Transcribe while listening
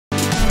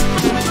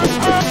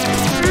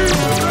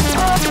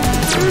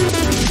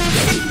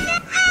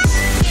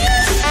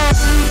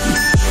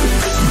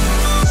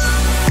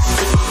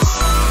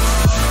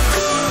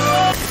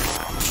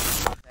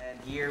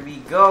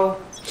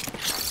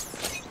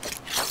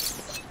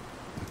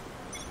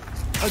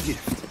A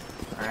gift.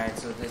 Alright,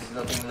 so this is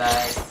looking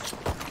like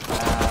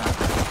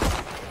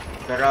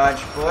garage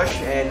push,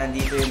 and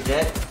nandito yung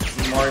Jet,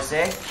 si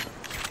Morse,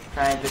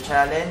 trying to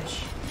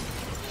challenge.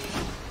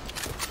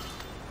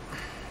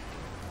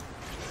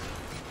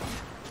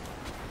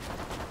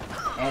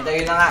 And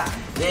ayun na nga,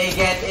 they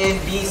get in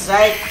B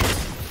site.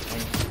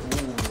 And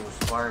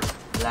Spark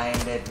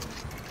blinded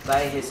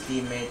by his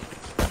teammate.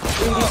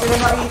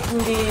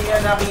 Hindi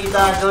niya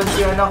nakita doon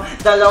si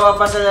dalawa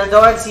pa sila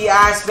doon. Si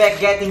Aspect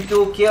getting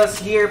 2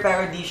 kills here,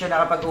 pero di siya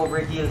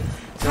nakapag-overkill.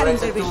 So it's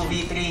a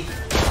 2v3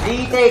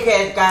 retake,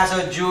 and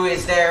kaso Ju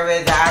is there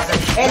with Aspect.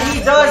 And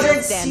he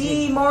doesn't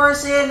see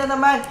Morrison na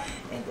naman.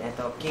 And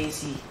eto,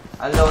 Casey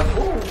alone.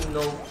 Oh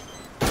no.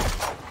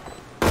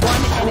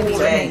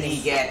 And he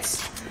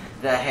gets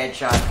the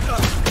headshot.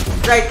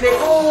 Right click.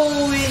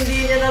 Oh,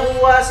 hindi niya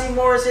nakuha si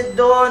Morrison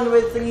doon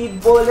with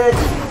 3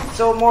 bullets.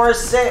 So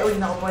Morse, uy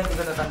naku po, hindi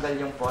ko natanggal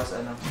yung pause,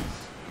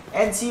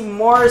 And si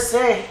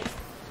Morse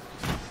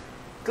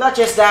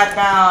clutches that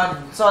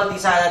round. Salty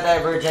Salad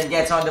Divergent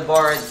gets on the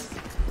board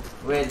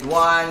with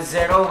 1-0,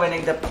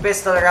 winning the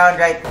pistol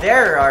round right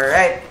there.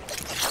 Alright.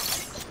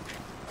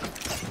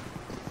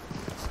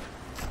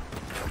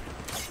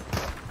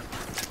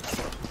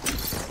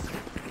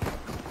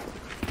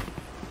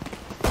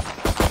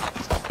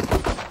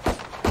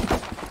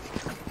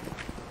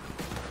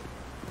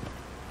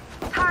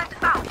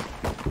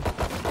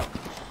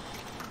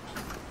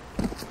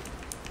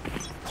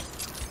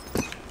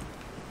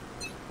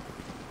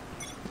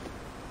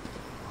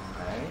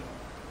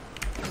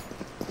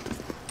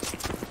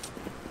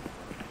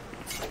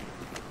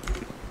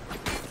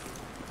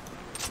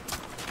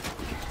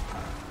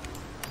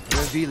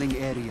 Revealing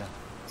area.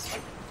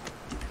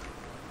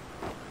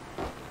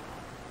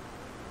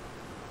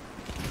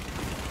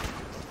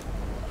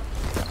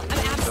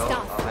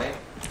 Okay.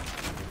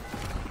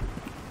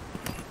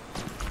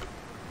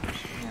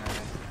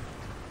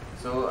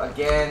 So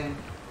again,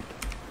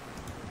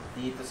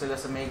 dito sila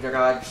sa may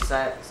garage.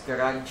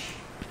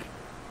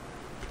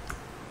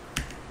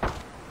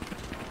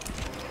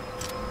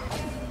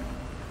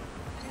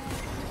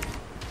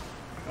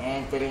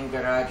 Entering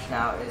garage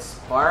now is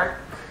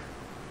Spark.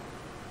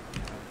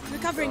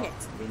 Recovering it.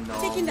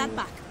 Taking that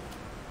back.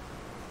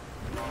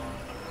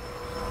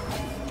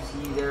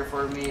 See their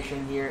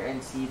formation here, and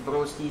si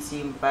Broski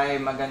Simpay,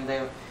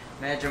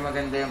 medyo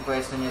maganda yung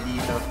pwesto niya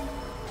dito.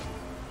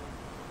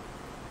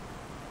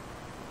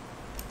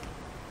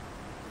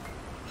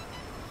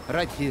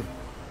 Right here.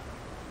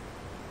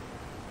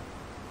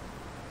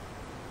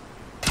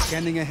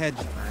 Scanning ahead.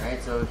 Alright,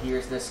 so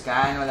here's the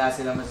scan. Wala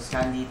silang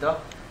masascan dito.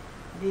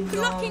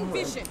 Blocking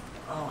vision.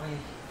 Okay.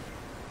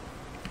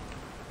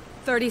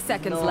 30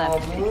 seconds left.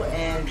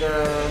 And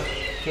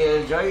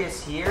Killjoy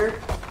is here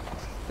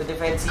to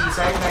defend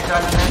C-side.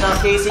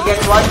 Casey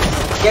gets 1,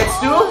 gets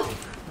 2.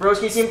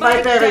 Broski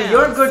Simpay, pero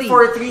yun, good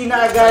for 3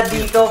 na agad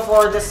dito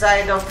for the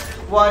side of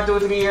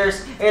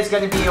 1-2-3ers. It's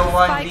gonna be a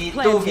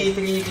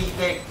 2v3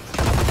 retake.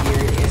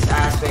 Here is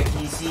Aspect.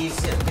 He sees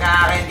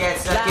Kraken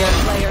gets the kill.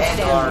 And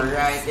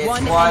alright, it's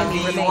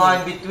 1v1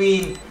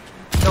 between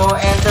No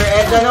enter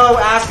and no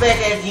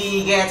Aspect, and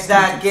he gets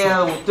that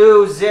kill.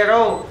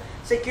 2-0.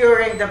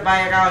 Securing the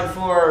buy round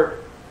for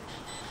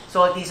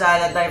Salty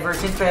Salad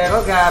Divergent,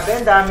 pero grabe,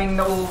 ang daming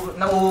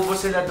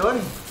nauubos sila dun.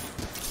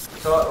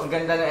 So, ang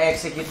ganda ng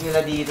execute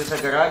nila dito sa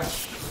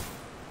garage.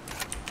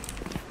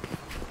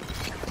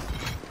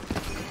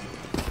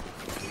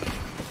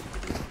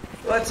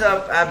 What's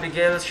up,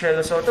 Abigail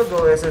Shelo Soto?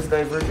 Go SS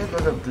Divergent.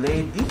 What's up,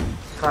 Lady?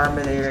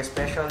 Carmelera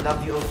Special.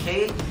 Love you,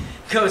 okay?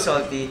 Go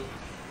Salty.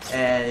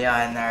 And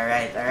yan,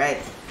 alright.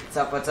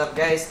 What's up,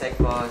 guys? Tech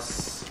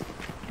Boss.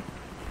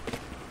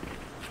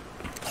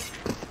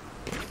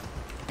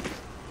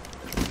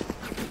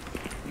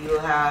 We'll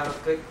have a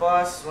quick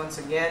pause once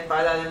again.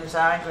 Paalala nyo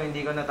sa akin kung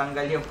hindi ko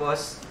natanggal yung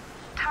pause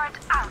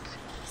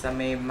sa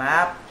may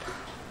map.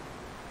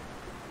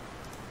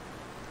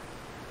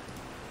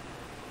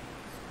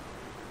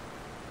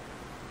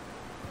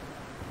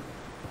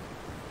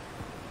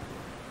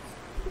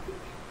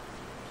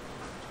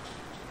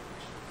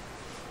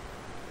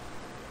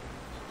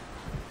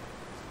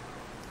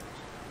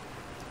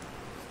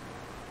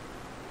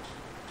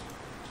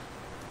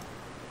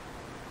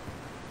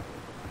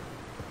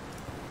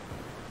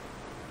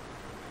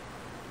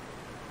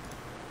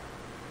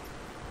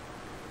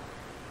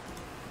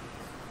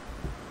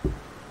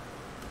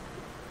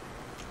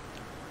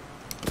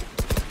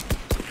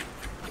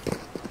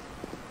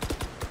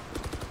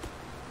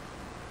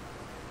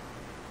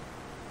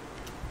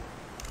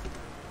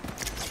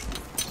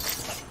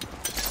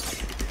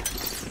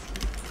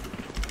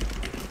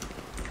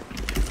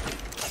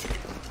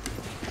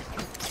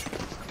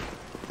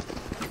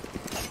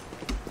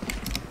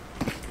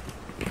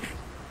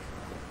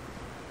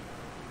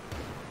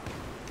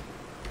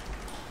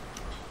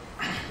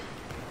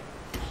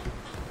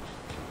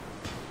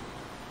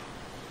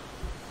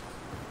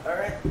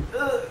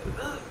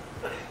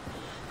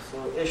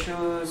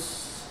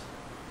 Issues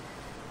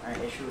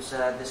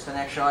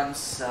disconnections,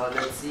 so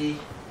let's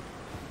see.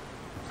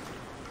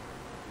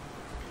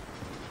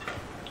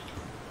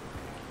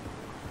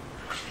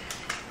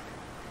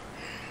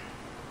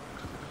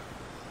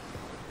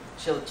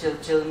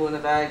 Chill muna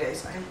tayo,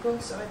 guys. Ay ko,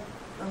 sakit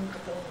ang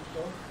katawan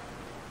to.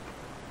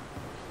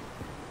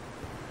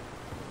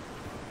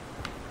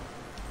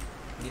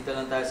 Dito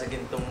lang tayo sa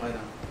gintong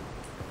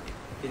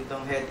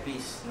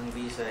headpiece ng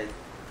B-side.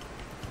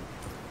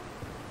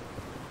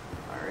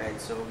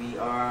 Alright, so we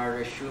are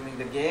resuming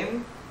the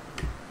game.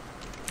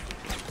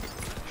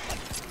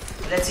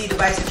 Let's see the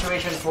buy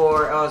situation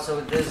for,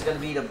 so this is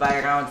gonna be the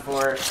buy round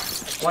for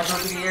 1,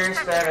 2, 3 years.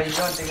 Pero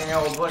yun, tingnan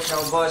nyo,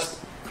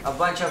 ubos. A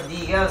bunch of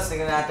deagles.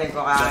 Tingnan natin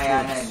kung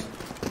kakayanan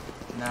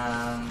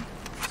ng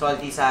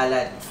salty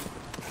salad.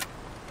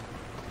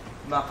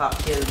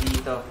 Makakill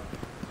dito.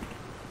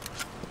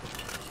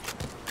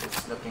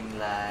 It's looking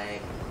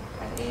like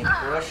an aim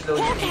push.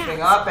 Slowly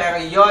keeping up.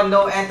 Pero yun,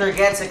 no enter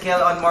gets a kill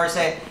on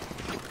Morse.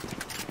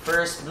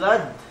 First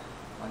blood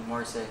on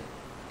Morse.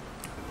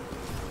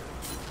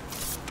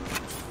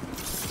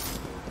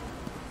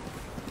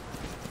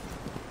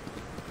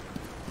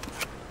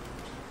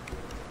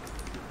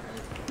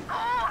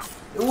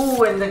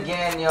 Ooh, and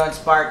again, yon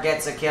Spark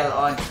gets a kill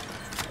on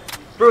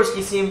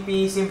Broski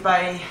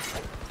Simpai.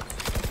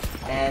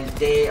 And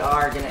they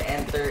are gonna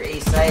enter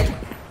A side.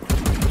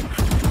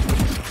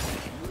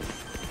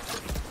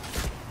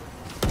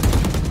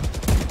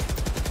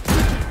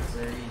 So,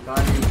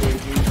 recon,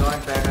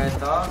 pero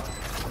ito.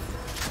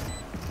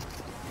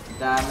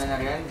 Dami na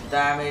rin.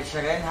 Damage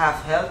na rin.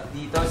 Half health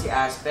dito si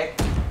Aspect.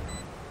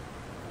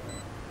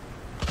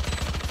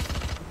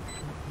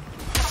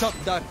 Shot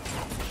done.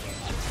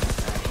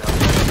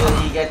 Will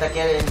he get a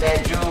kill in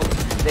Beju?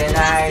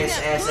 Denies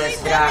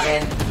SS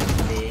Dragon.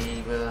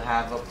 They will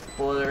have a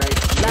pull right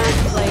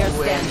here.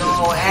 With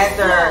no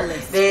enter.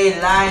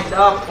 They lined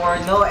up for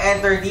no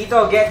enter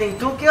dito. Getting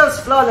 2 kills.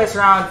 Flawless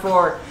round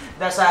for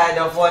the side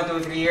of 1,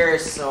 2, 3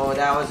 years. So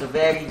that was a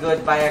very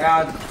good buy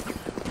round.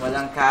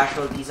 Walang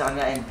casualty sa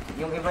kanila. And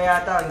yung iba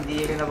yata,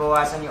 hindi rin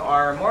nabawasan yung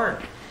armor.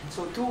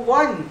 So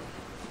 2-1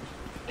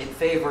 in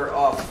favor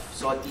of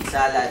Salty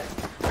Salad.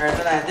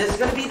 This is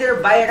gonna be their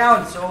buy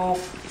round.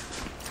 So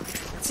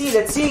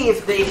let's see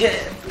if they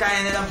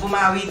kaya nilang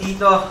bumawi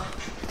dito.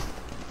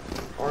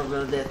 Or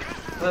will this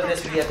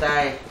be a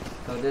tie?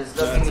 So this is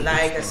looking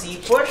like a C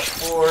push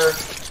for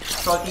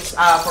Salty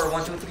for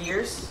 1, 2, 3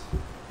 years.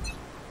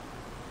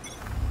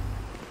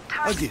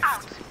 A gift.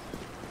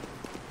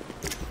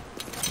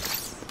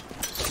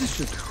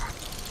 Position.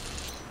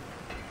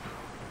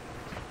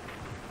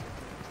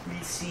 We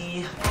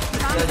see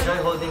Killjoy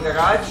holding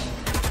garage.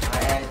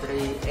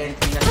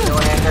 Entry na no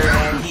enter,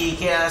 and he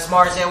kills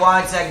Morse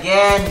once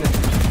again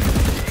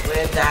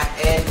with that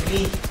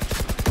entry.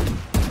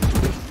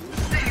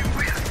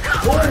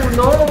 Oh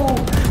no!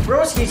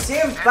 Broski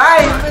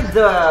Simpai with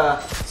the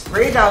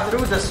spray down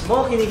through the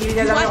smoke. Hinihili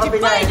na lang yung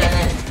kabila. And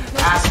then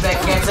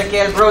Aspect gets a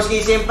kill.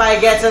 Broski Simpai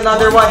gets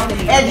another one.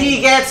 And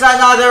he gets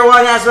another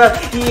one as well.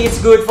 He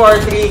is good for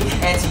 3.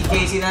 And si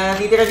Casey na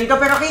natitira dito.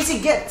 Pero Casey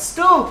gets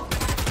 2.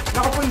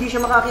 Naku po, hindi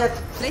siya makakyat.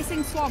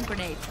 Placing swarm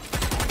grenade.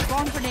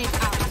 Swarm grenade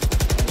out.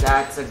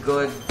 That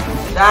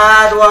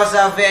was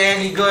a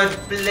very good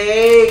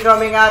play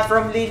coming out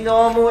from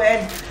Linomu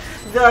and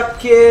the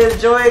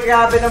Killjoy.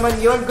 Grabe naman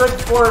yun. Good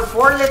for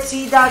 4. Let's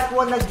see that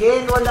one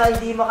again. Wala,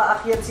 hindi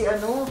makaakyat si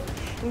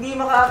Hindi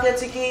makaakyat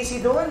si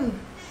Casey dun.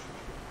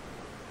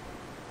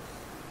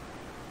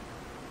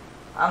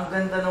 Ang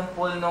ganda ng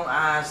pull ng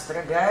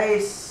Astra,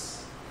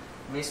 guys.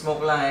 May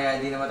smoke lang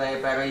hindi naman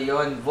tayo. Pero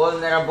yun,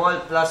 vulnerable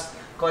plus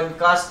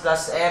concussed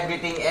plus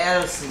everything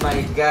else. My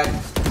God.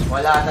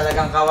 Wala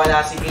talagang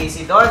kawala si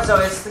Casey doon. So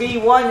it's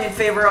 3-1 in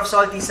favor of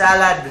Salty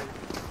Salad.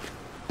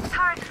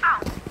 Turret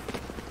out.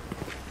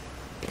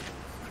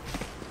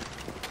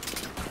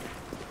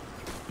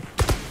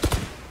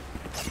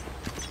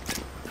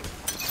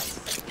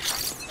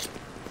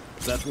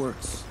 That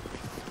works.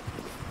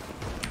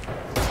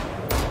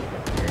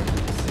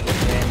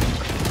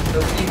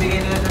 So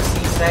binibigay nila ng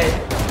C-side.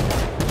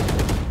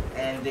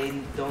 And they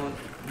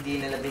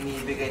hindi nila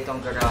binibigay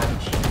itong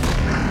garage.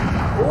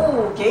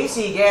 Ooh,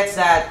 Casey gets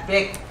that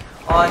pick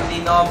on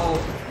Linomu.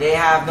 They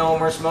have no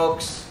more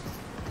smokes.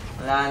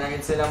 Wala na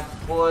rin silang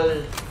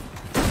pull.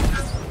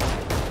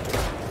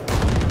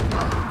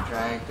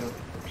 Trying to...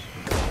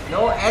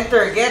 No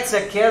enter. Gets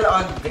a kill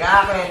on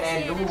Draken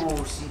and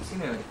ooh,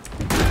 sino yun?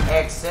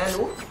 Excel.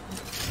 Ooh.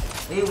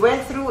 They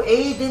went through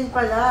A din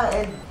pala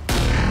and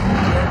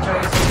their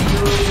choice to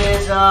use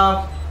is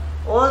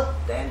ult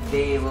and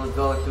they will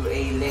go to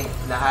A link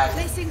lahat.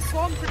 Placing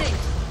swarm grenade.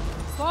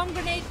 Swarm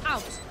grenade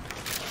out.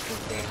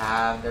 They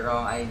have the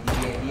wrong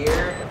idea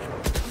here.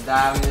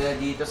 Dami nila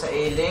dito sa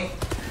A-Link.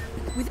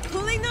 With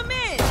pulling them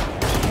in.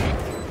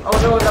 Oh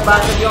no,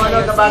 nabasag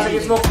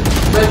yung smoke.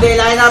 Will they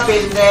line up?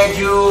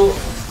 Indeju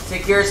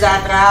secures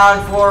that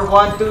round for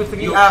 1, 2,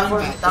 3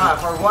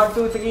 for 1,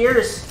 2, 3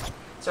 years.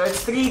 So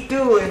it's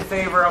 3-2 in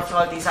favor of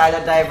Salty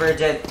Salad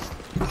Divergent.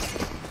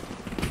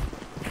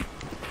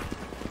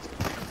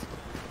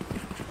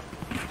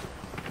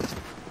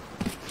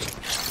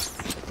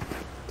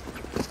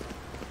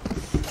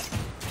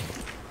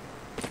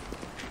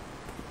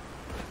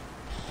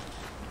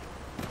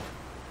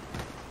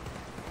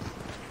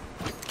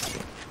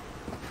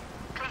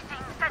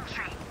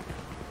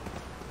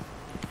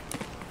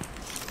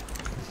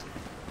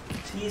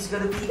 is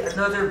gonna be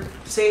another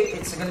save.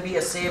 It's gonna be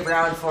a save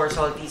round for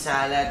Salty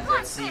Salad.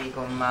 Let's see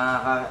kung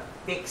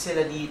makaka-pick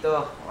sila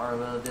dito or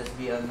will this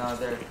be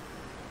another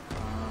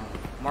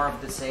more of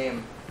the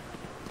same.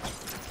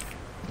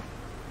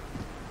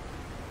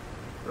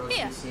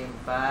 Rosie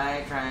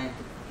Senpai trying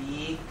to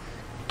peek.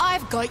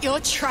 I've got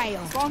your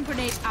trail. Bomb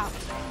grenade out.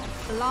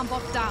 Alarm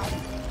bot down.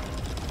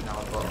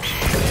 Nako po.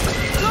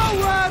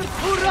 Nowhere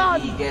to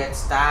run! He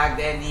gets tagged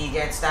and he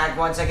gets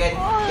tagged once again.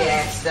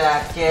 Gets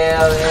the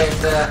kill.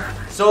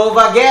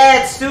 Sova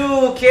gets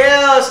 2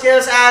 kills.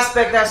 Kills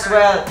Aspect as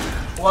well.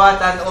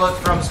 What an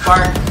ult from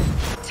Spark.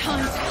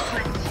 Time to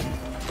hunt.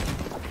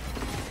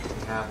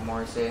 We have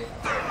Morse.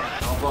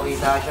 Ako po,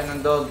 kita siya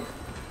ng dog.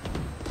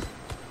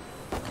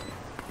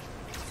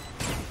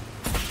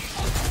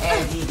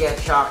 And he gets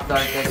shock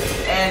darted.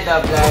 And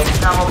the blind.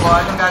 Nako po,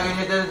 anong gagawin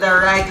niyo? The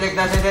right leg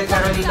doesn't hit.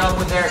 Pero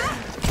Linomo there.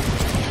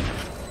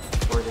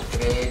 For the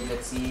trade,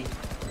 let's see.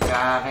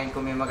 Kakakin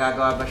kung may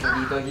magagawa ba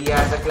siya dito. He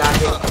has a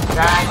classic.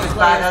 Trying to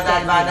battle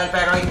that battle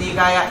pero hindi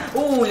kaya.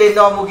 Ooh,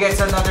 Linomo gets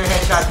another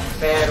headshot.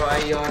 Pero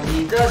ayun,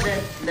 he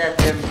doesn't let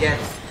him get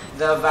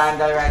the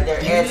Vandal right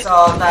there. It's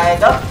all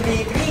tied up.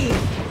 3-3.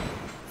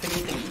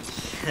 3-3.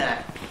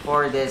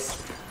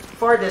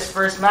 for this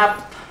first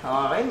map.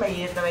 Okay,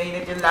 mainit na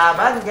mainit yung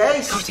laban,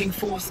 guys. Cutting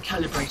force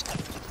calibrated.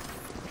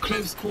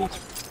 Close quarter.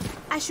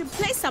 I should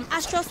play some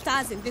Astral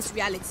Stars in this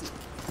reality.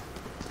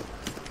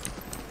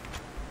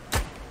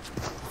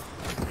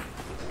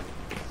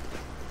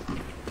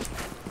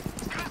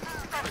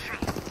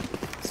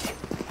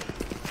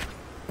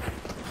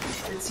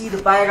 Let's see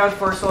the buy round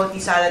for Salty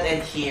Salad,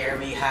 and here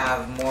we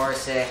have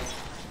Morse.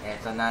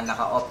 Eto na,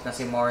 naka-off na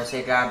si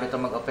Morse. Grabe ito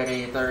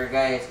mag-operator,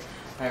 guys.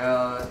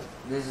 Pero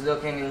this is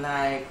looking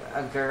like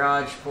a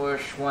garage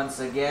push once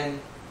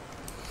again.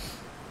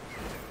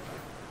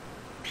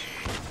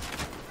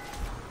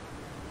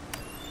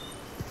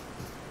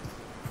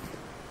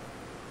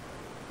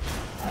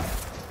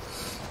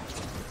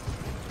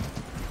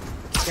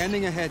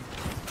 Scanning ahead.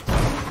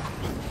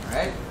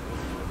 Alright.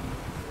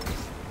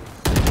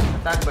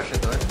 Attack ba siya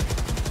doon?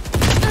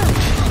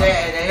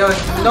 Ayun.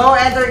 No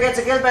enter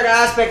gets a kill, pero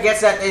Aspect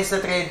gets that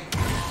insta trade.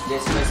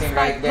 Dismissing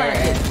right there.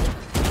 And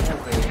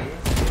okay.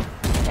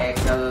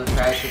 Excel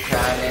tries to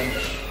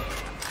challenge.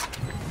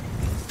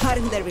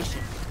 Cutting their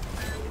vision.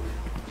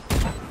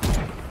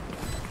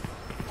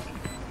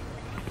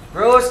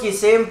 Broski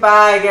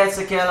Senpai gets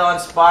a kill on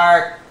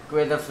Spark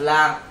with a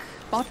flank.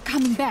 Bot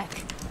coming back.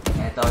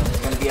 Ito, this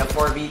is gonna be a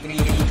 4v3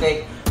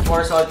 retake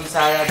for Salty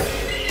Salad.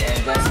 And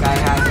this guy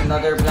has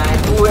another blind.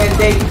 Ooh, and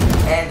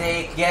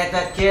they get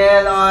that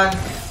kill on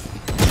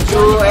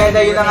Chu. And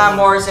ayun na nga,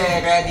 Morse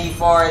ready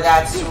for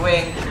that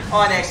swing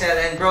on Excel.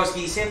 And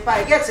Broski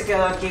Senpai gets a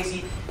kill on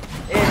Casey.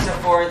 It's a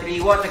 4-3.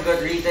 What a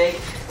good retake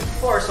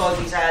for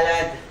Salty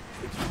Salad.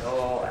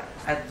 So,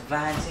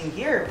 advancing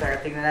here.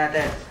 Pero tingnan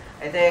natin.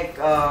 I think,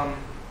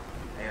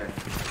 ayun.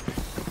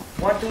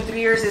 1, 2,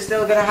 3ers is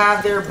still gonna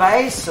have their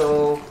buys.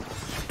 So,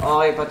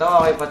 okay pa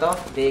to.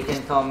 They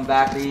can come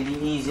back really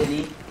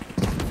easily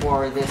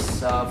for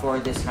this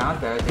round.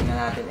 Pero tingnan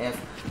natin if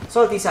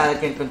Salty Salad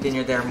can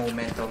continue their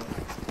momentum.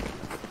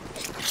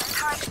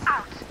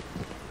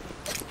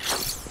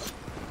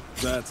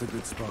 That's a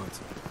good spot.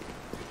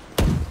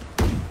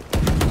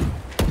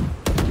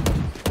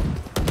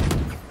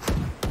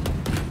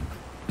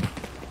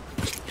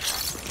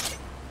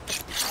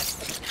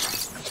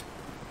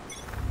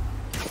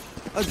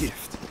 A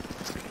gift.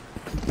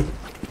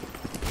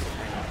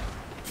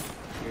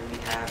 Here we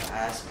have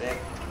Aspect.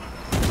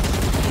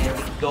 Here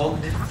we go.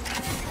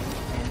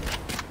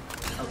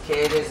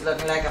 Okay, this is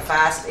looking like a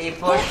fast A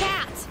push.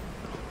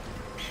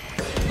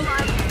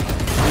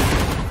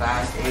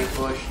 Fast A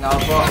push. Now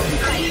po,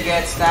 he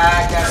gets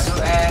tagged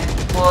and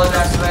pulled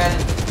as well.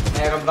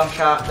 Meron bang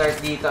shock dart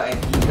dito? And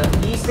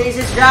he stays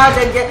his ground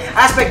and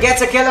Aspect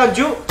gets a kill on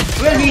Ju.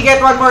 Will he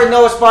get one more?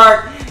 No,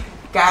 Spark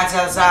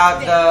cancels out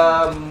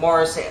the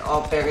Morse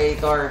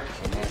operator.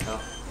 And ito,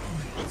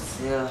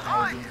 still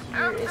hiding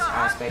here is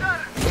Aspect.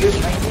 Ayun,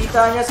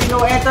 nakikita niya si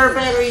No Enter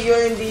pero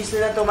yun, hindi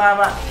sila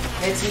tumama.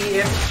 Let's see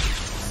if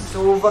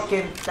Sova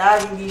can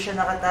tag. Hindi siya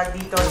nakatag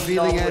dito.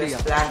 Revealing area.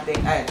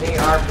 Planting. They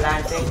are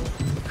planting.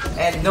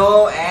 And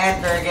No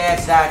Enter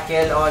gets that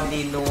kill on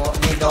Linomo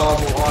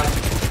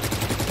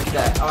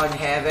on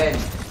Heaven.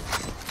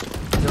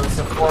 So it's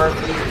a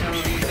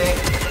 4v2 retake.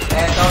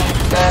 And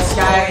the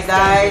Sky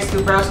dies to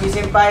Broski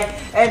Senpai.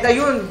 And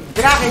ayun,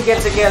 Draken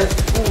gets a kill.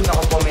 Ooh,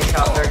 naku po, may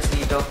shock darts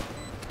dito.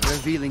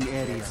 Revealing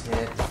area.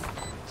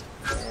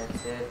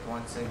 That's it.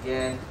 Once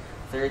again,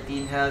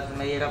 13 health.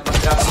 Mahirap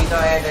mag-drop dito.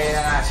 And ayun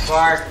na nga,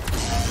 Spark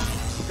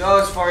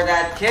goes for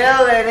that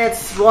kill. And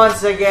it's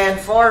once again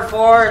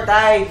 4-4.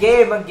 Tie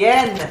game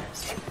again.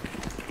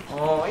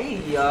 Okay,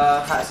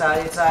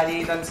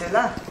 salit-salitan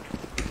sila.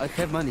 I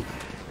have money.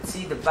 Let's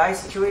see the buy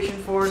situation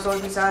for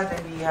Salty Salad,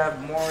 and we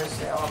have more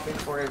open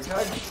for a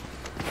judge.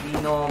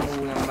 Linomo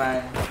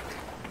naman.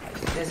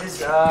 This is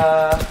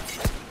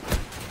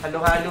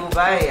halo-halo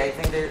buy. I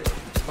think they're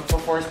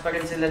magpo-force pa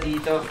rin sila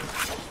dito.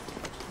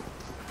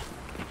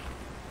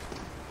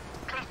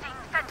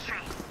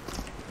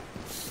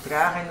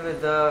 Draken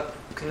with the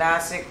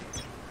classic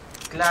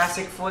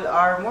full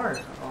armor.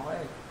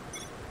 Okay.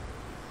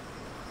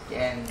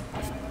 Again,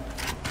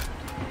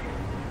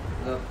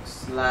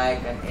 looks like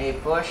an A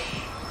push.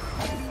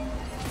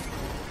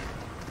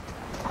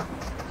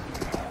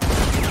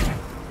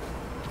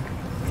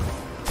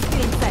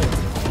 Feeling fate.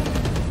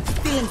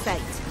 Feeling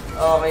fate.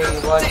 Okay,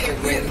 once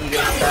again, he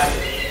gets that.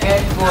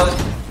 And good.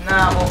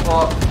 Nako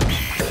po.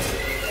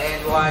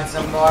 And once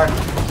more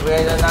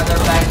with another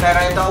blind. Pero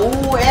ito,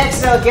 ooh,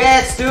 Excel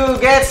gets 2,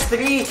 gets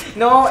 3.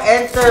 No,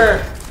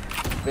 enter.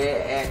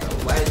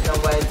 Wild na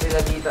wild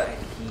sila dito.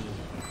 And he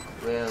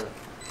will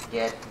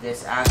get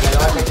this angle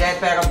once again.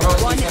 Pero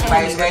Broski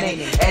is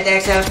ready. And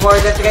Excel for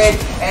the trade.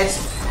 And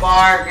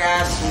Spark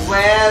as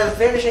well.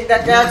 Finishing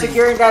that round,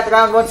 securing that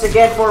round once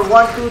again for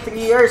 1, 2, 3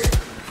 years.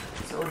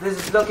 So this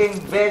is looking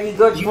very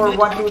good for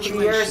 1, 2, 3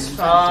 years.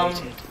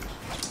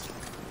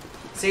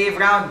 Save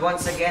round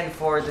once again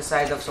for the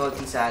side of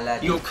Salty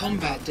Salad. Your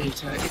combat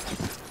data is...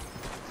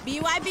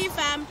 BYB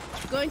fam,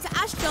 going to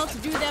Astral to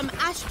do them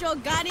Astral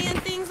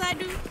Guardian things I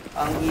do.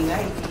 Ang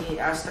ingay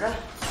ni Astra.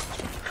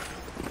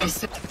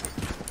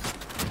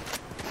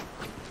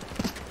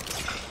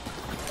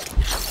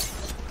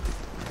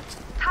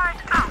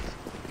 Turret out.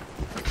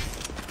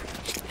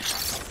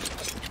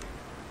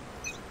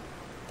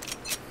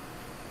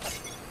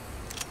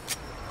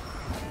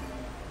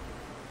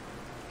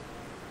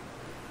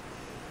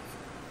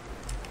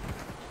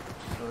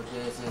 So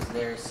this is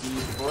their C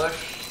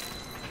push.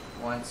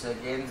 Once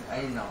again,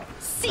 I know.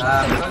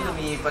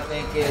 Lumipat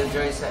na yung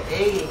Killjoy sa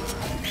A.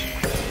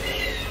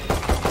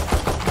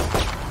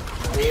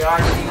 They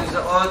are to use the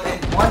ult, and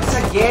once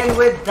again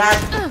with that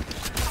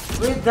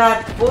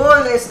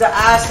pull is the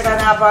Astra.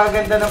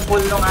 Napakaganda ng pull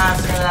ng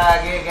Astra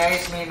lagi,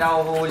 guys. May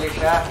nahuhuli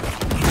siya.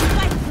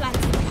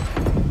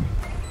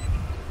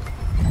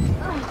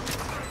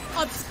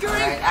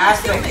 Alright,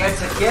 Astra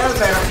gets a kill,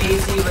 pero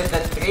AC with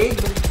the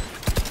trade.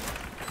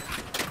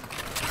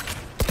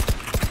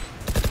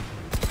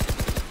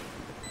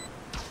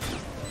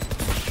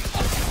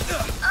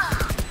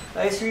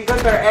 Nice recon,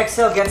 pero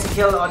Excel gets a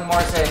kill on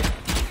Morse.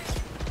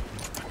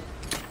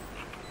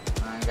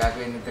 Ang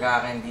gagawin ni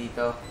Draken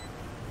dito.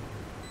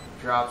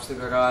 Drops the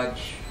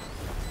garage.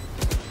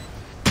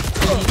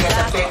 He gets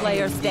a pick.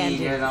 Hindi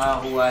niya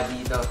nakakuha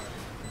dito.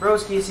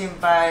 Broski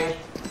Senpai.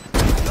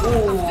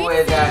 Ooh,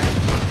 with that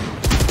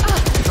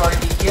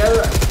shorty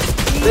kill.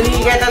 Will he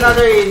get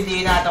another?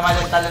 Hindi na.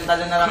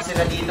 Tumalon-talon na lang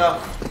sila dito.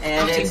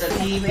 And it's a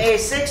team A.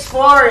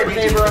 6-4 in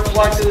favor of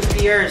 1, 2,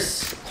 3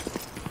 years.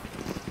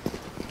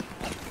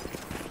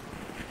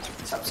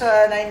 What's up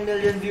sa 9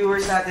 million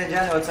viewers natin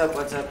dyan? What's up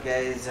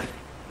guys?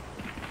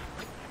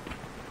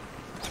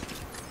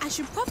 I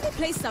should probably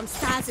place some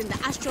stars in the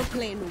astral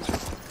plane.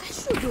 I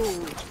should do.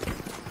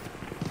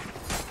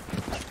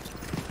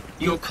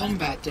 Your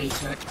combat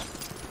data.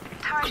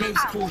 Close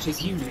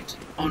quarters unit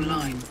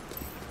online.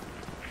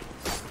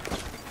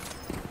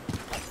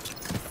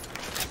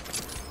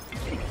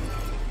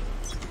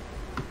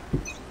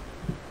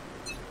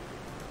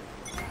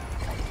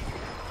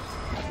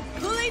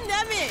 Pulling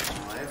them in.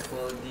 Okay,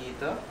 full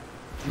dito.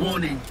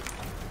 Warning.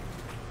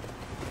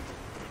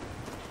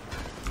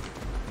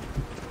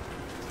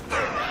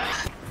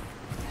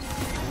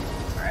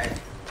 Alright.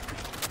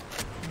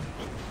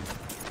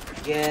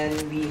 Again,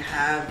 we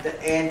have the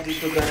entry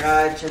to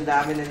garage. Ang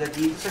dami nila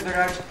dito sa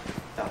garage.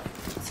 Ito.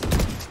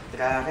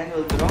 Draken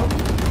will drone.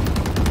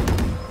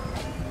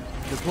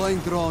 Deploying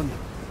drone.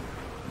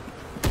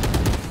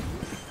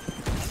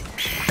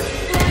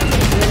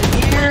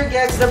 Here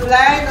gets the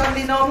blind on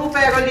Linomu,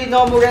 pero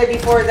Linomu ready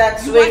for that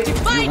swing.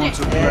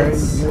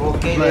 Yes.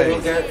 Okay, they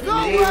will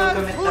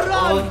commit the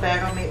ult,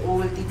 pero may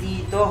ulti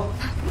dito.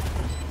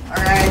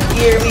 Alright,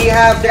 here we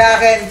have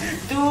Draken.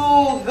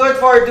 Good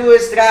for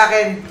is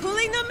Draken.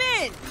 Pulling them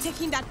in.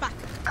 Taking that back.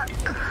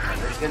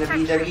 There's gonna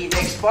be the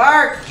retake.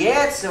 Spark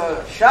gets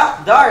a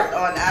shock dart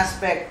on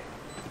Aspect.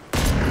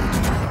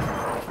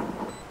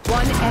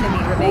 One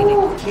enemy remaining.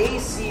 Ooh,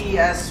 Casey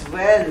as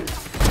well.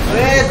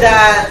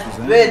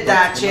 With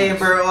that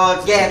chamber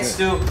ult gets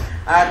to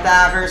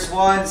attackers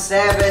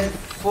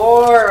 1-7-4.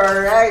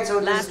 Alright,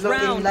 so this is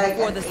looking like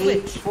an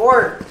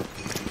 8-4.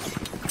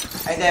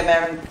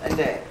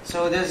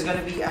 So this is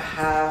gonna be a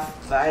half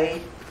buy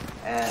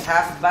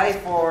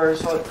for,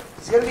 so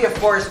it's gonna be a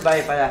forced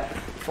buy pala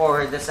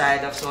for the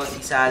side of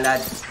Salty Salad.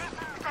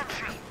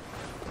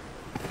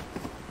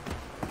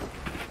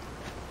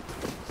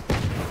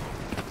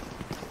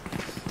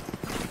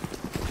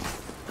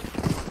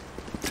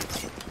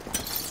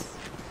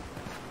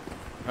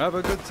 Have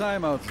a good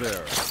time out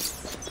there.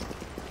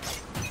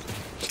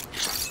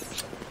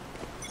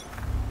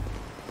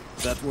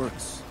 That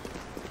works.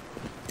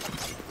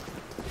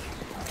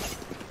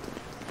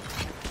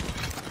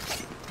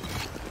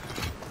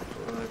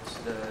 What's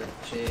the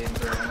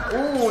chamber?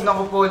 Ooh,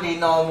 naku po,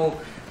 Linomu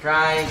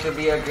trying to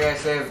be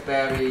aggressive,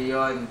 pero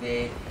yun,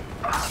 they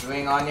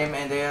swing on him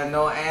and they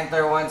no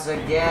enter once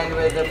again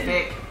with the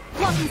pick.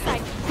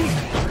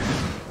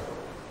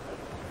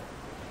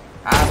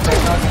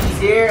 Aspect on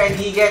here and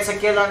he gets a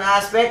kill on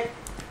Aspect.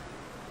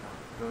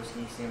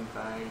 Broski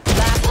Senpai.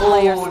 Last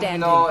player Oh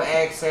standing. no,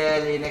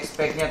 Excel.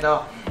 In-expect niya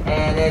to.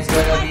 And it's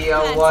gonna be a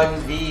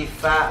 1v4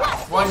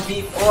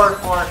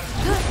 for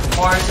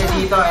Morse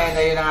dito. And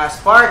ayun na nga,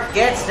 Spark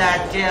gets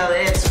that kill.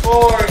 It's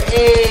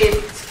 4-8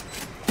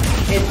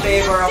 in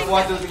favor of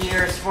 1-2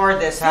 years for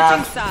this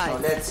half. So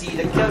let's see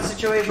the kill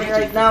situation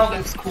right now.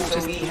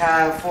 So we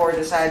have for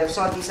the side of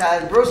Salty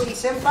Salad, Broski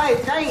Senpai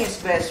trying his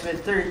best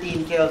with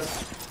 13 kills.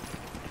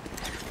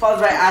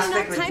 Followed by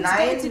Aspect with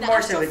 9,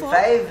 Morse with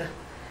 5,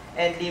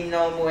 and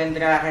Limnomu and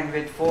Draken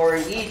with 4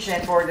 each.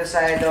 And for the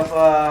side of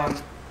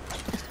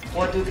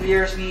 1-2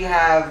 years, we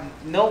have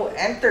No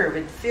Enter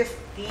with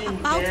 15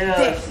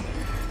 kills.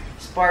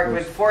 Spark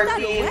with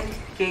 14,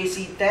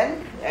 KC 10,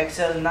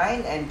 XL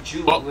 9, and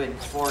Jude with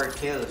 4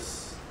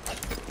 kills.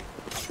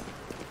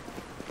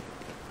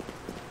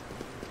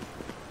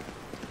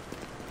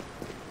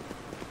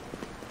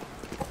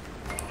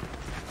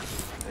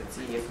 Let's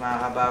see if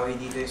makakabawi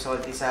dito yung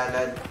Salty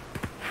Salad.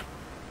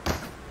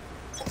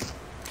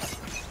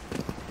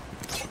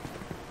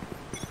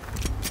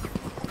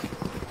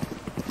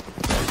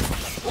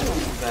 Ooh,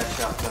 that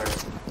shocker.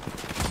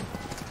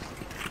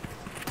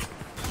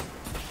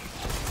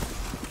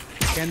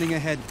 Scanning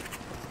ahead.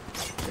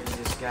 There's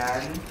this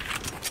gun.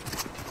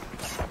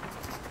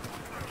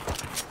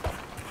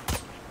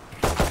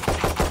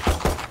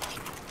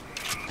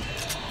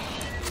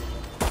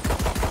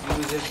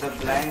 Uses the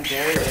blind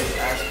there as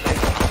Aspect.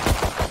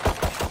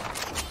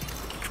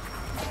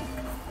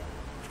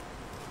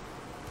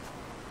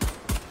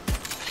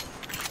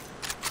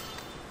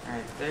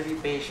 Alright, very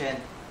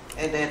patient.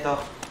 And eto,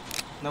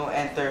 No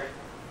Enter.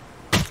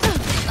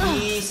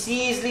 He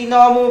sees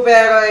Linomu,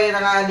 pero yun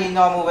na nga,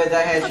 Linomu with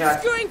a headshot.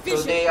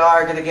 So they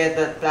are gonna get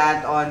the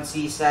plant on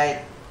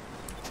C-side.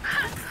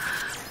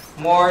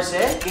 Morse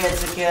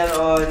gets a kill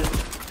on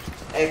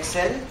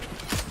Excel.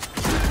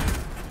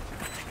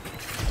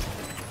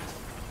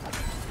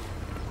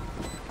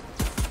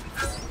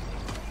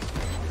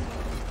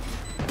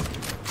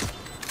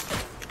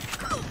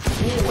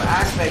 Ooh,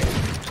 Aspect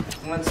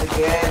once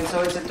again.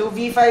 So it's a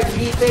 2v5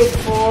 retake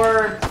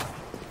for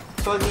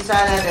Salty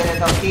Salad, and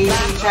ito,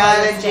 Casey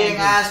challenging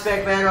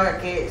Aspect, pero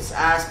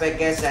Aspect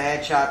gets a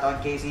headshot on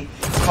Casey.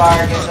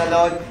 Spark is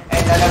alone,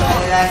 and alam na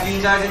nila, he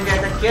doesn't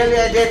get a kill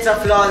yet. It's a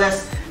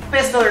flawless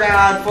pistol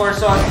round for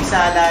Salty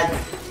Salad.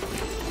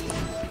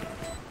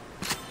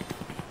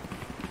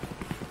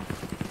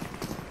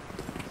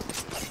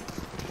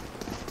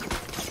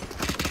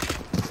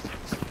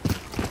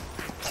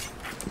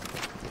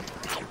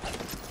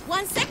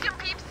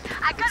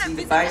 See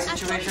the buy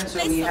situation,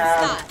 so we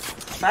have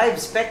 5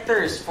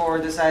 Spectres for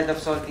the side of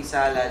Salty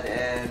Salad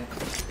and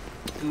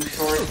 2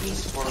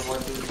 Shorties for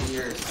 1-2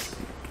 years.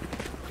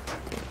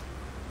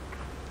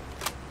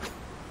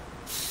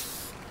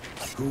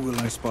 Who will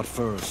I spot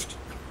first?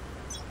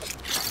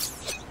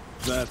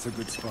 That's a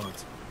good spot.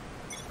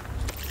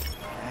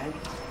 Alright.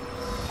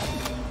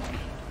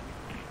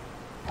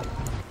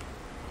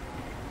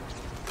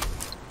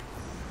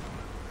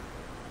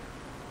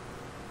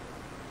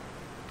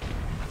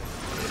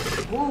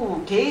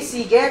 Ooh,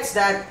 Casey gets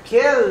that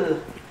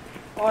kill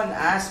on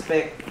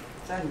Aspect.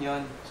 Saan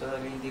yun?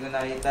 Sorry, hindi ko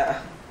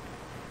nakita.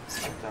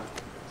 Ito.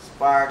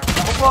 Spark.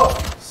 Ako po!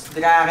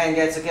 Draken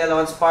gets a kill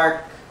on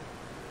Spark.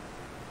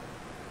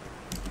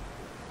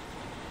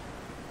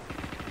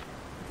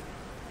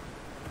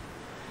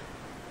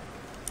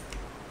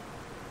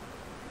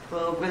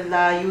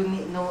 Layo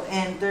ni No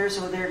Enter,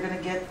 so they're gonna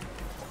get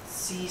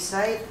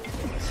C-site.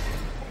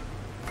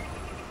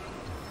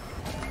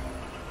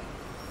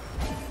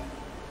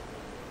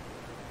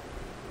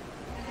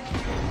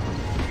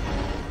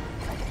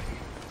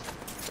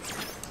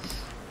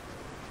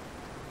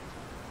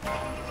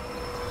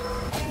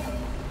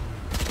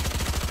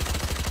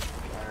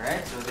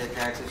 Alright, so they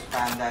try to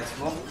spam that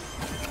smoke.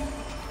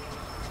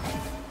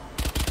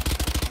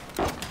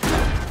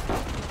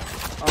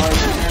 Oh,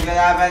 it's gonna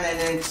happen, and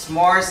then it's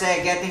Morse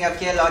getting a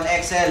kill on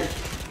XL.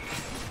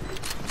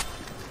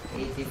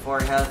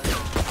 84 health.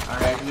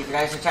 Alright, he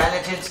tries to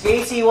challenge it.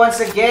 Casey once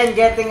again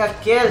getting a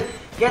kill.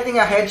 Getting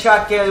a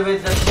headshot kill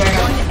with the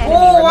Sheriff.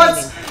 Oh,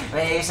 what's...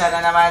 May isa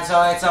na naman,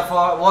 so it's a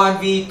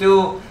 1v2.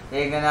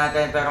 Tignan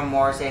natin, pero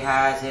Morse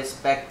has his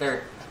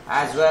Spectre.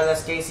 As well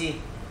as Casey.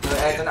 So,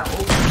 eto na.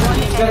 Oh,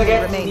 he's gonna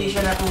get... Hindi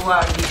siya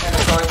nakuha. Hindi siya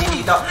na-sorty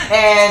dito.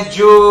 And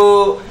Ju...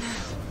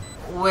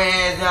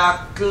 with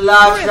a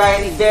clutch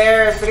right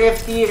there,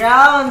 thrifty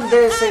round.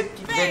 This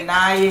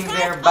denying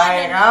their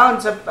buy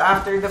rounds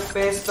after the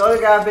pistol.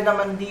 Grabe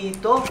naman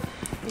dito.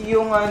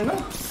 Yung ano,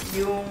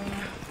 yung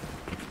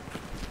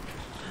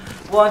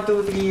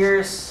 1-2-3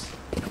 years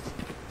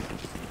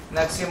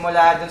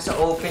nagsimula dun sa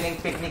opening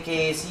pick ni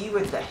Casey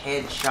with the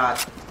headshot.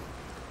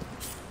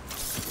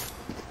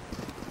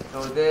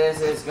 So this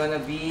is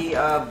gonna be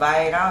a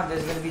buy round.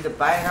 This is gonna be the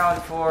buy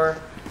round for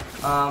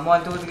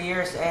 1-2-3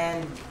 years,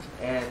 and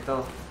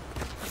eto,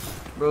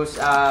 Bruce,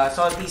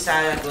 Salty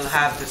Salad will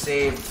have to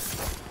save.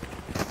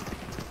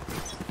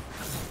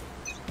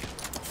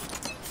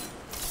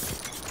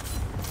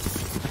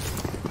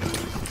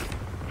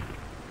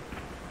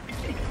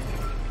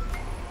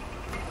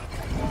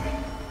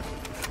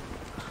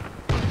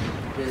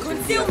 This will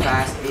be a Concealment.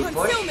 fast A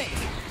push. Concealment.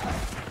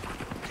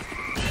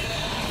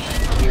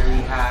 Here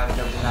we have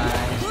the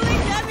blind.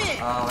 Pulling them in.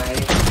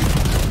 Okay.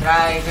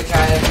 Trying to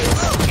challenge it.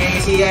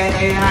 Casey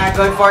and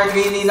good for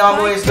 3.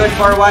 Ninomu is good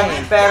for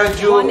 1. Pero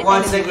Ju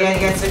once again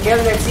gets a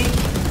kill. Let's see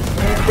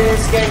if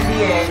this can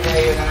be it.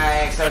 Ayun na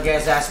nga, Excel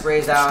gets that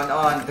spray down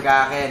on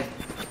Draken.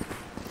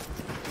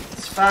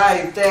 It's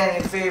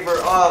 5-10 in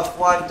favor of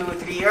 1, 2,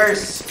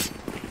 3ers.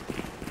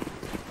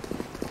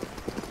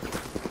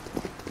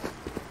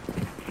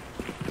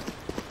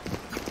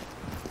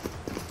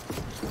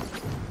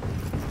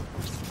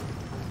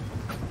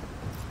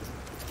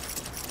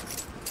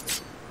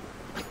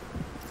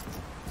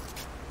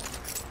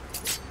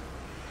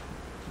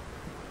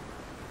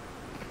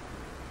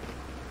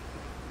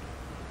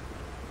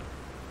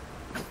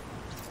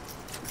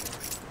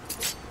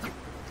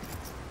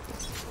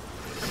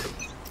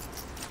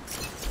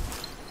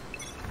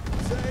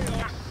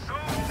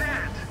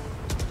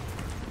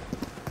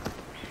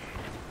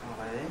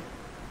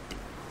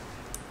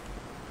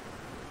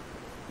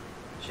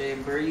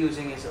 Chamber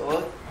using his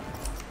ult.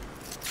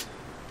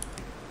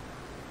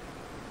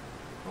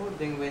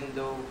 Holding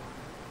window.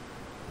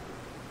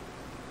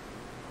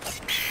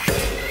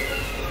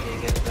 They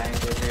get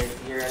blinded right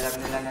here. Alam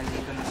nila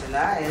nandito na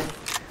sila. And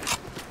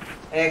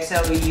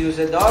XL will use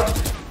a dog.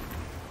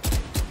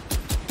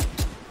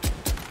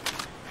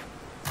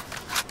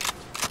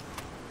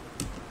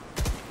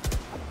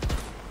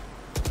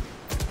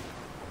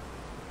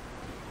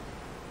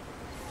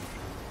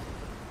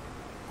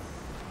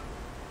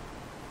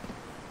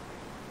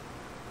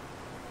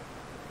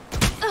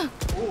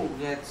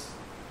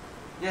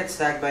 Gets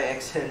tagged by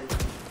XL.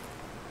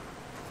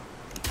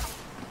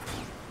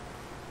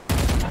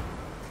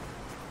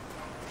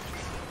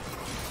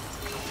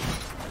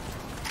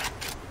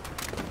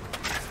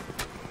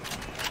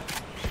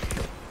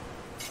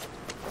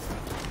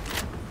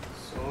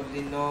 So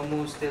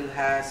Linomu still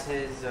has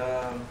his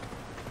the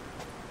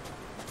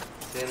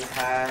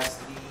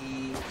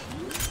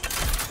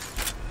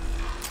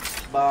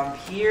bomb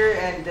here,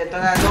 and ito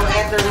na, no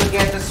enter will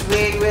get the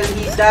swing. Will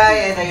he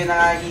die? And ayun na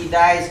nga, he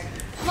dies.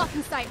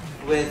 Blocking sight.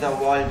 With a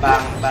wall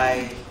bang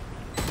by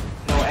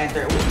no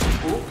enter.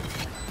 Ooh.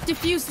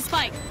 Defuse the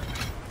spike.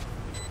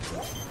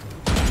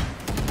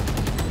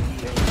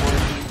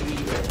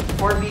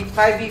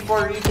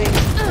 5v4 retake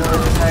for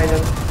the side of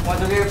 1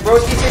 to 3.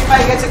 Broski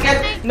Senpai gets a kill.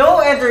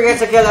 No enter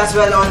gets a kill as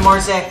well on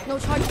Morse. No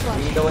charge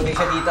flash. Dito din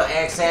siya dito.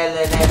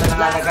 XL, and ito na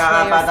nga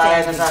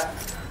nagkakapatayan na sa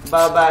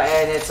baba,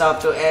 and it's up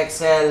to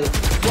XL.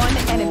 One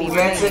enemy Who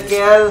gets a remaining.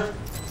 kill?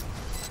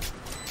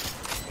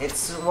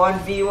 It's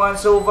 1v1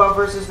 Sova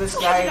versus the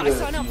Sky. Will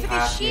he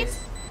have this?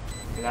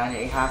 Kailangan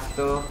niya i-have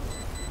to.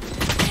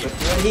 But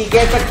will he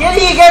get a kill?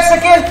 He gets a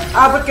kill!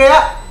 Abot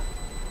kaya?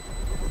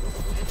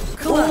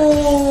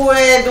 Ooh,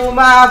 and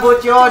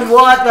umabot yun.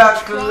 What a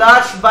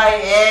clutch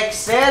by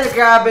XL.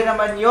 Grabe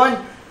naman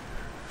yun.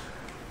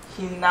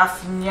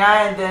 Hinaf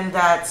niya, and then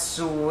that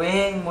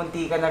swing.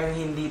 Munti ka na rin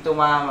hindi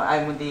tumama.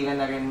 Ay, munti ka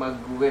na rin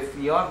mag-whiff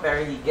yun.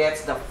 Pero he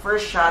gets the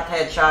first shot,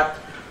 headshot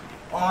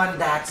on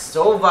that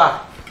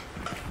Sova.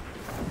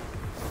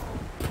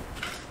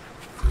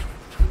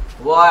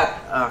 What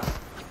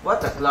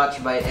a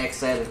clutch by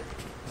XL.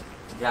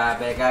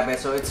 Grabe, grabe.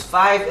 So it's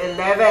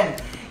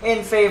 5-11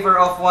 in favor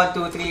of 1,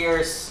 2,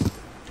 3ers.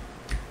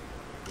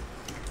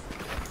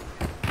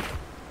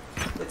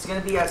 It's gonna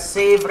be a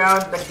save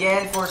round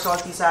again for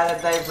Salty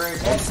Salad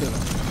Divergent.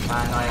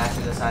 Paano kaya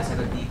sila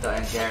sasagot dito?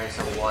 And there's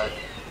a wall.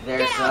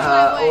 There's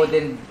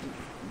Odin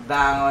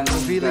bang on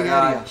the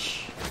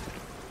garage.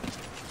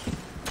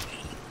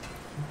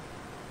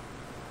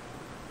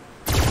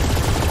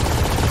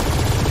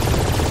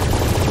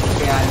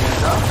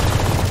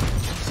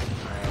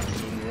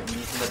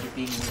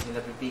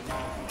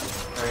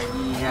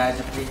 He has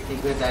a pretty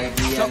good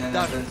idea na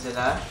nandun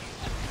sila.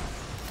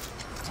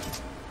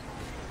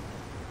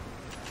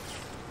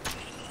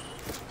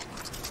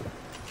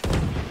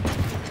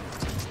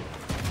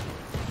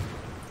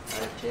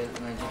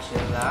 Medyo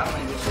chill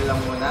lang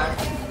muna.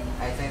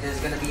 I think there's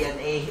gonna be an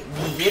A-B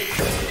hit.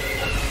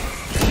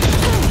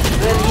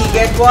 Will he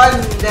get one?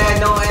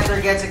 Then no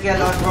enter gets a kill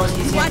on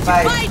Broski's hit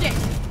by.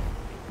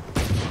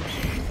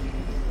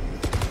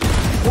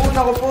 Oh,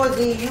 naku po,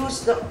 they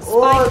used the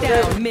ult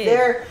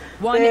there.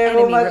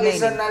 Pero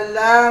mag-isa na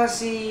lang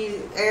si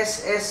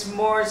SS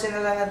Morse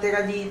na lang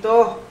natira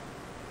dito.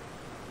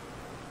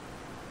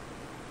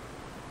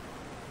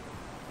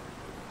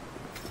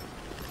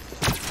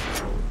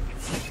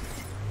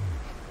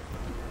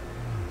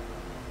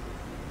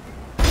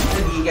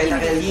 Will he get a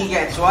kill? He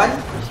gets one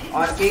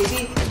on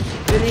Casey.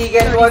 Will he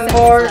get one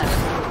more?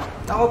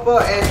 Naku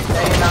po, and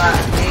ayun na nga,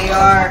 they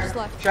are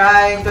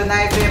trying to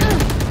knife him.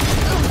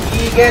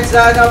 He gets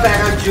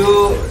pero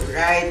Ju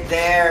right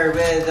there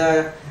with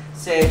a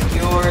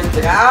secured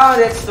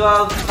round. It's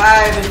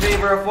 12-5 in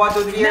favor of 1,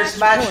 2, 3ers.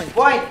 Match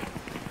point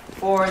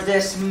for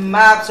this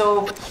map.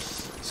 So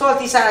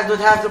Salty Salad would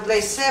have to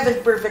play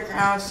 7 perfect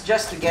rounds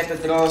just to get the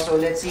draw. So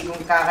let's see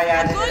kung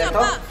kakayanin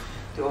nila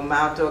to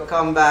amount to a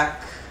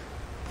comeback.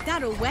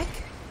 That'll work.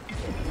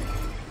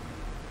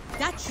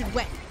 That should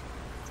work.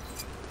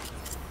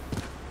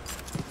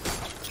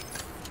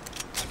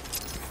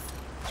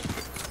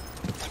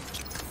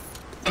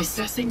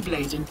 Assessing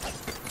Bladen.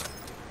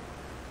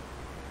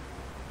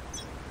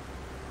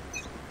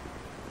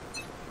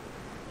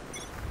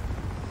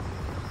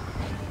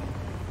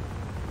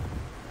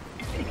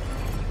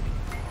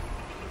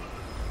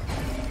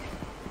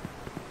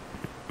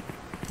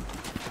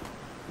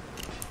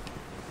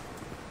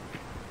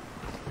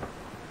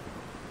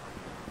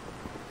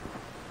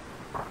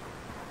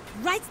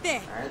 Right there.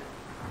 Alright.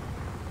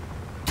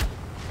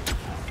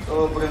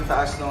 Sobrang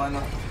taas ng ano.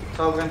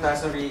 Sobrang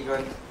taas ng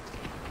recon.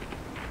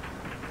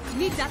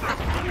 Need that back.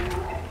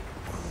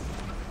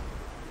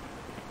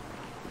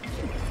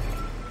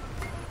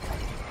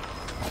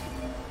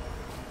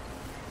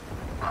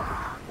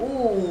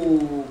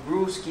 Ooh,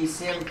 Brewski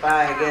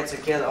Senpai gets a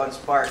kill on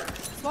Spark.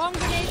 Bomb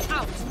grenade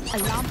out.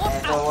 Alarm bot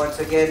And out. once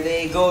again,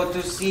 they go to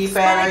C,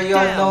 pero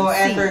yun, no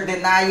enter,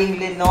 denying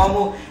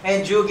Linomu,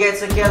 and Ju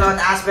gets a kill on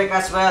Aspect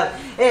as well.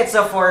 It's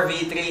a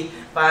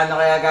 4v3.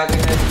 Paano kaya gagawin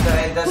na dito?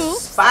 And the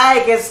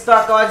spike is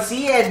stuck on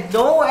C, and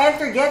no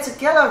enter gets a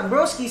kill on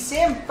Brewski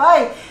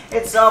Senpai.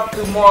 It's up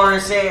to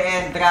Morse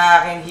and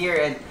Draken here,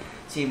 and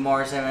si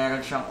Morse meron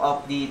siyang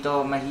op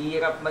dito.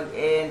 Mahirap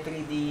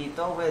mag-entry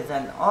dito with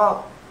an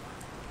op.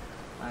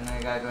 Ano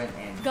yung gagawin?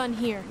 And Gun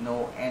here.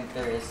 no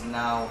enter is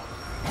now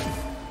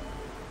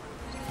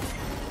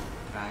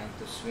trying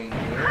to swing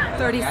here.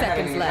 30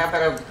 seconds left.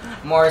 Pero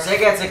Morse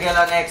gets a kill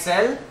on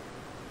Excel.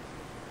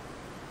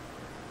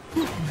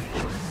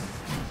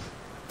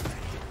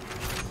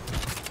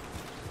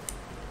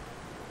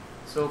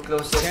 So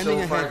close so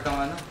far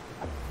itong ano.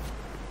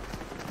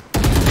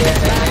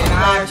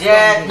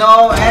 Jet,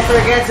 no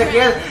enter gets a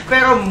kill.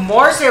 Pero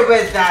Morse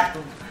with that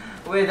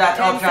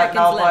up shot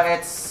now po,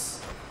 it's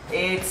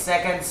 8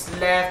 seconds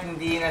left.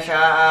 Hindi na siya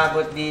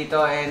aabot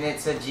dito, and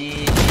it's a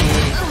GG.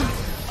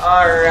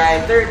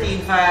 Alright,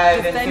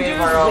 13-5 in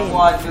favor of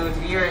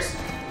 1-2-3ers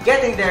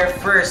getting their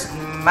first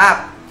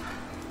map.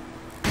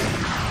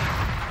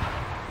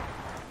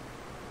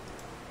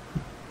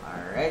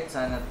 Alright,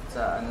 sa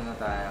ano na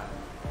tayo?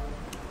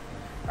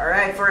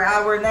 Alright, for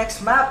our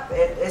next map,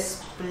 it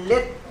is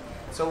Split.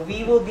 So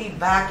we will be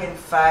back in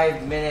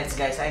 5 minutes,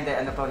 guys. Ay, hindi,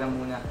 ano pa lang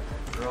muna.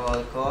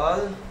 Roll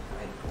call.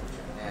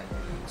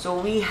 So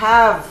we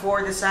have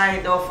for the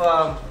side of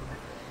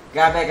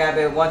Gabe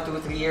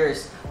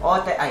 1-2-3ers.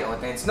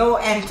 Otens. No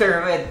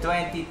enter with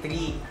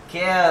 23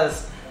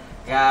 kills.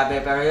 Gabe,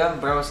 pero yun,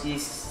 Brewski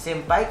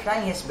Senpai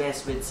trying his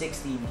best with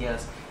 16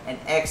 kills. And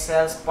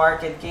Excel,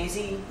 Spark, and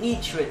Casey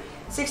each with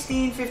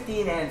 16,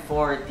 15, and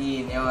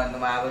 14. Yun,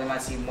 numabot naman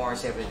si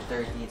Morse with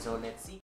 13. So let's see.